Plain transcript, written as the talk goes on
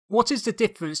What is the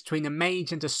difference between a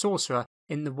mage and a sorcerer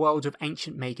in the world of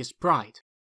ancient Magus Bride?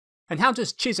 And how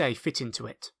does Chisei fit into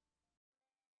it?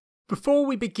 Before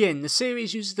we begin, the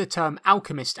series uses the term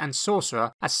alchemist and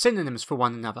sorcerer as synonyms for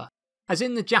one another, as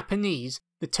in the Japanese,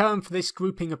 the term for this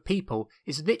grouping of people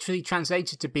is literally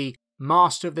translated to be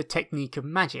master of the technique of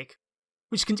magic,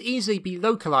 which can easily be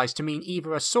localized to mean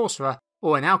either a sorcerer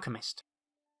or an alchemist.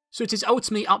 So it is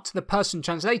ultimately up to the person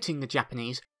translating the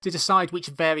Japanese to decide which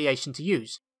variation to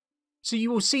use. So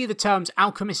you will see the terms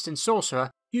alchemist and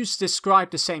sorcerer used to describe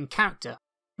the same character,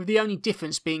 with the only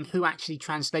difference being who actually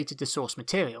translated the source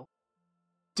material.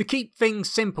 To keep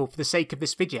things simple for the sake of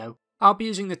this video, I'll be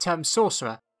using the term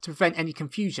sorcerer to prevent any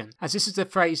confusion, as this is the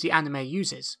phrase the anime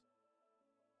uses.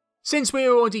 Since we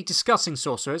are already discussing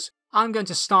sorcerers, I'm going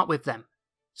to start with them.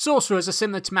 Sorcerers are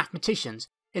similar to mathematicians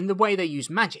in the way they use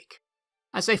magic,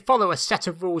 as they follow a set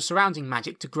of rules surrounding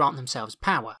magic to grant themselves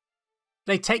power.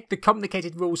 They take the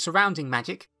complicated rules surrounding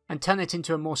magic and turn it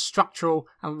into a more structural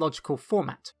and logical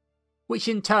format, which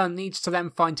in turn leads to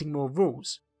them finding more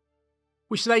rules,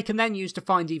 which they can then use to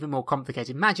find even more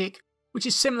complicated magic, which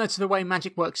is similar to the way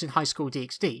magic works in High School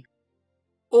DxD,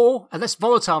 or a less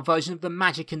volatile version of the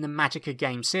magic in the Magicka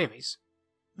game series.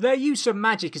 Their use of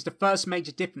magic is the first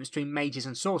major difference between mages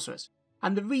and sorcerers,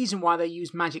 and the reason why they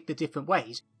use magic the different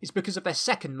ways is because of their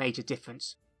second major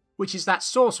difference, which is that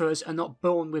sorcerers are not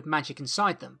born with magic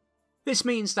inside them. This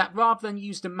means that rather than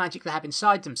use the magic they have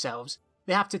inside themselves,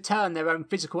 they have to turn their own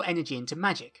physical energy into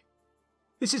magic.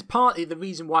 This is partly the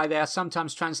reason why they are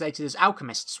sometimes translated as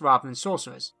alchemists rather than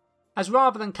sorcerers, as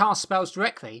rather than cast spells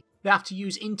directly, they have to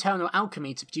use internal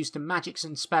alchemy to produce the magics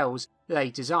and spells that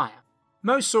they desire.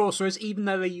 Most sorcerers, even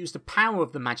though they use the power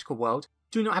of the magical world,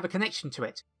 do not have a connection to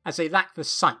it, as they lack the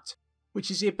sight, which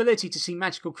is the ability to see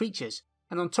magical creatures,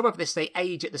 and on top of this they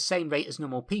age at the same rate as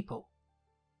normal people.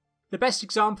 The best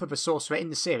example of a sorcerer in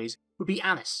the series would be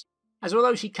Alice, as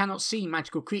although she cannot see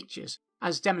magical creatures,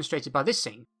 as demonstrated by this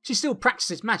scene, she still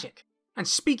practices magic. And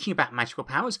speaking about magical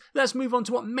powers, let's move on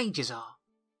to what mages are.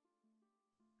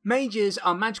 Mages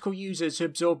are magical users who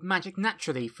absorb magic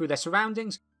naturally through their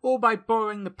surroundings or by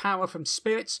borrowing the power from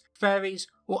spirits, fairies,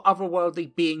 or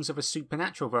otherworldly beings of a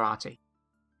supernatural variety.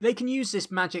 They can use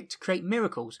this magic to create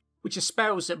miracles, which are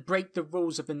spells that break the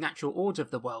rules of the natural order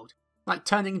of the world, like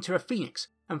turning into a phoenix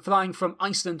and flying from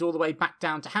Iceland all the way back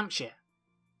down to Hampshire.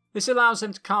 This allows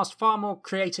them to cast far more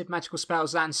creative magical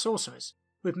spells than sorcerers,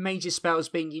 with mages' spells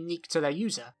being unique to their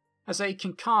user, as they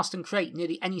can cast and create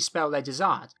nearly any spell they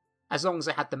desired, as long as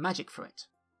they had the magic for it.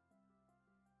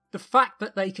 The fact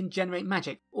that they can generate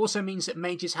magic also means that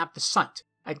mages have the sight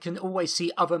and can always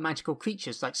see other magical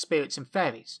creatures like spirits and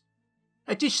fairies.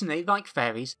 Additionally, like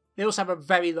fairies, they also have a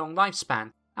very long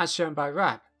lifespan, as shown by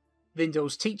Rab,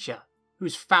 Vindal's teacher, who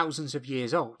is thousands of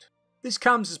years old. This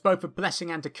comes as both a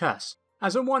blessing and a curse,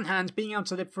 as on one hand, being able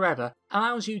to live forever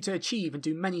allows you to achieve and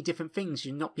do many different things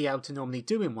you'd not be able to normally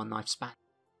do in one lifespan.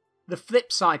 The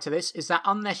flip side to this is that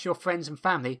unless your friends and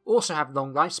family also have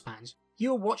long lifespans,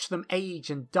 you'll watch them age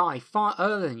and die far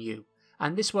earlier than you,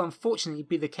 and this will unfortunately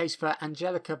be the case for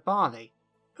Angelica Barley,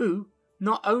 who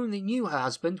not only knew her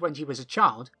husband when she was a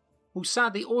child, will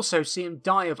sadly also see him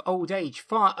die of old age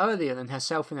far earlier than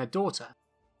herself and her daughter,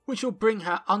 which will bring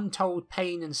her untold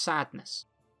pain and sadness.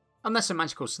 Unless a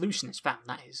magical solution is found,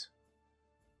 that is.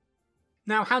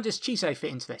 Now, how does Chisei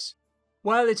fit into this?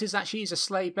 Well, it is that she is a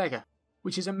slay beggar,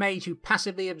 which is a mage who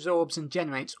passively absorbs and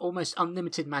generates almost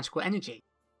unlimited magical energy,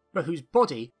 but whose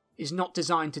body is not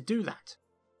designed to do that.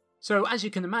 So, as you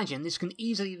can imagine, this can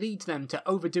easily lead them to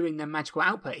overdoing their magical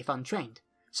output if untrained,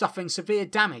 suffering severe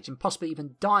damage and possibly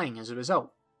even dying as a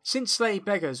result. Since slay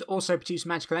beggars also produce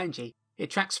magical energy, it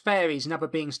attracts fairies and other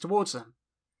beings towards them,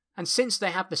 and since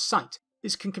they have the sight,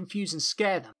 this can confuse and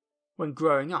scare them when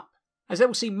growing up, as they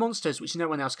will see monsters which no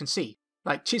one else can see,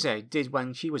 like Chisei did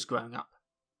when she was growing up.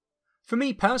 For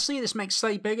me personally, this makes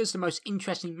slay beggars the most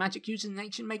interesting magic users in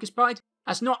Ancient Magus Bride,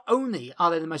 as not only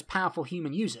are they the most powerful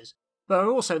human users, but are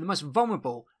also the most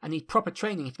vulnerable and need proper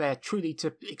training if they are truly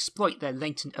to exploit their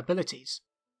latent abilities.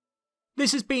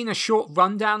 This has been a short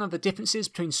rundown of the differences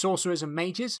between sorcerers and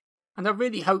mages, and I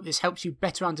really hope this helps you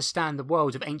better understand the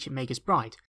world of Ancient Magus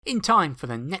Bride, in time for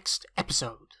the next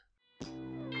episode.